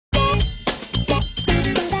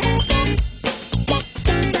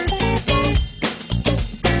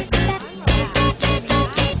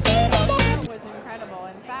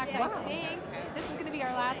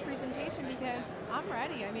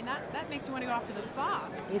off to the spa.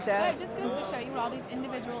 It does. But it just goes to show you what all these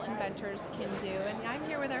individual inventors can do. And I'm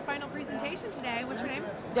here with our final presentation today. What's your name?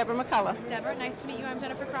 Deborah McCullough. Deborah, nice to meet you. I'm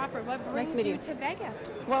Jennifer Crawford. What Nice brings to meet you you. to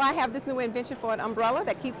Vegas? Well, I have this new invention for an umbrella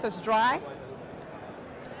that keeps us dry.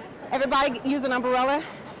 Everybody uses an umbrella.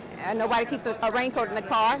 Nobody keeps a raincoat in the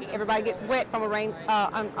car. Everybody gets wet from a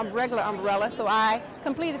regular umbrella. So I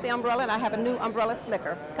completed the umbrella, and I have a new umbrella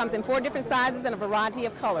slicker. Comes in 4 different sizes and a variety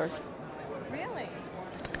of colors. Really?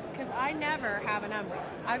 Because I never have an umbrella.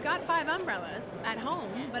 I've got 5 umbrellas at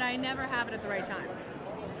home, but I never have it at the right time.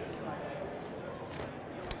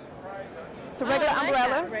 It's a regular I like umbrella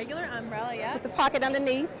that. Regular umbrella, yeah. with the pocket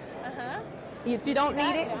underneath. Uh-huh. If you don't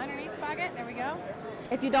need it, The underneath pocket, there we go.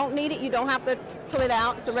 if you don't need it, you don't have to pull it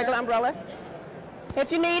out. It's a regular umbrella.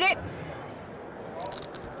 If you need it,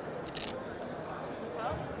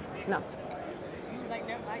 Oh, no. she's like,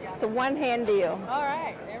 nope, I got It's a it. one-hand deal. All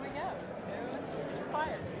right, there we go. No assistance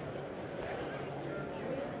required.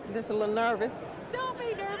 Just a little nervous. Don't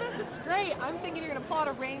be nervous. It's great. I'm thinking you're going to pull out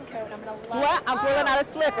a raincoat and I'm going to love Well, it. I'm pulling out a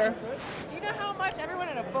slicker. Do you know how much everyone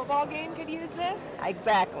at a football game could use this?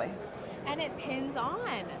 Exactly. And it pins on.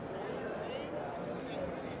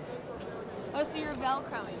 Oh, so you're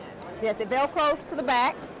Velcroing it. Yes, it velcros to the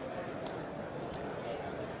back.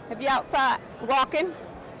 If you're outside walking,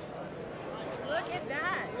 Look at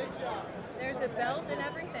that. There's a belt and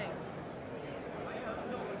everything.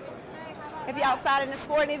 if you're outside in a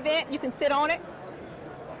sporting event, you can sit on it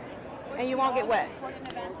and you won't get wet. Sporting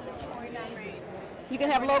events and it's pouring down rain. You can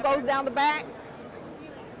have logos down the back.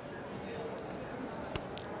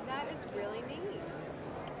 That is really neat.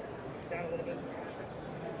 Down a little bit.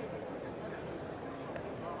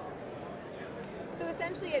 So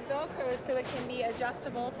essentially it Velcros so it can be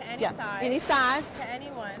adjustable to any Yeah, size. any size. To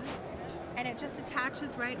anyone. And it just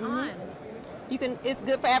attaches right on. You can. It's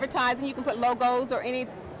good for advertising. You can put logos or any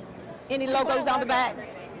logos on the back. We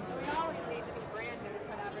always need to be branded and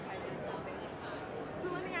put advertising on something.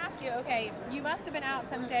 So let me ask you, okay, you must have been out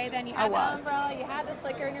someday then you I had the was. umbrella, you had the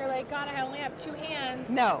slicker, and you're like, God, I only have 2 hands.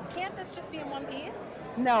 No. Can't this just be in one piece?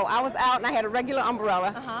 No, I was out and I had a regular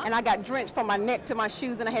umbrella, Uh-huh. and I got drenched from my neck to my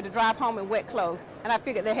shoes, and I had to drive home in wet clothes. And I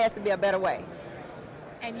figured there has to be a better way.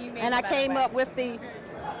 And you made And a I better came way. up with the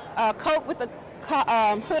coat with the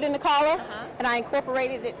hood in the collar, Uh-huh. and I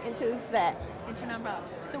incorporated it into that. into an umbrella.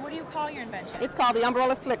 So what do you call your invention? It's called the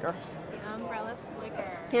umbrella slicker. the umbrella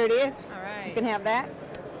slicker. Here it is. All right. You can have that.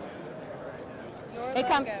 Your it logo,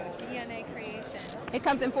 come- DNA Creation. It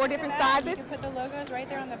comes in 4 different Look at that. sizes. You can put the logos right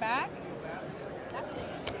there on the back. That's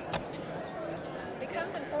interesting. It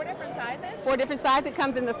comes in 4 different sizes. 4 different sizes. It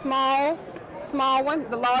comes in the small one,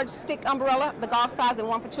 the large stick umbrella, the golf size, and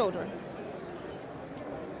one for children.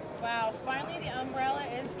 Wow, finally the umbrella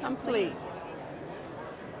is complete.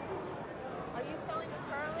 Are you selling this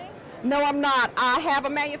currently? No, I'm not. I have a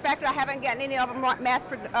manufacturer. I haven't gotten any of them mass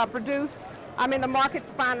produced. I'm in the market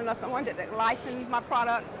for finding someone that license my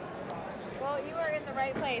product. Well, you are in the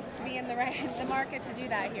right place to be in the market to do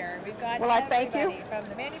that here. We've got Well, I thank you. everybody, from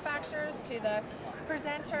the manufacturers to the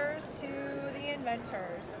presenters to the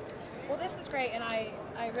inventors. Well, this is great, and I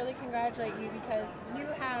really congratulate you because you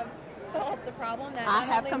have solved a problem that I not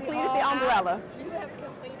have only we completed all the have, umbrella. you have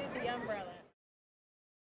completed the umbrella.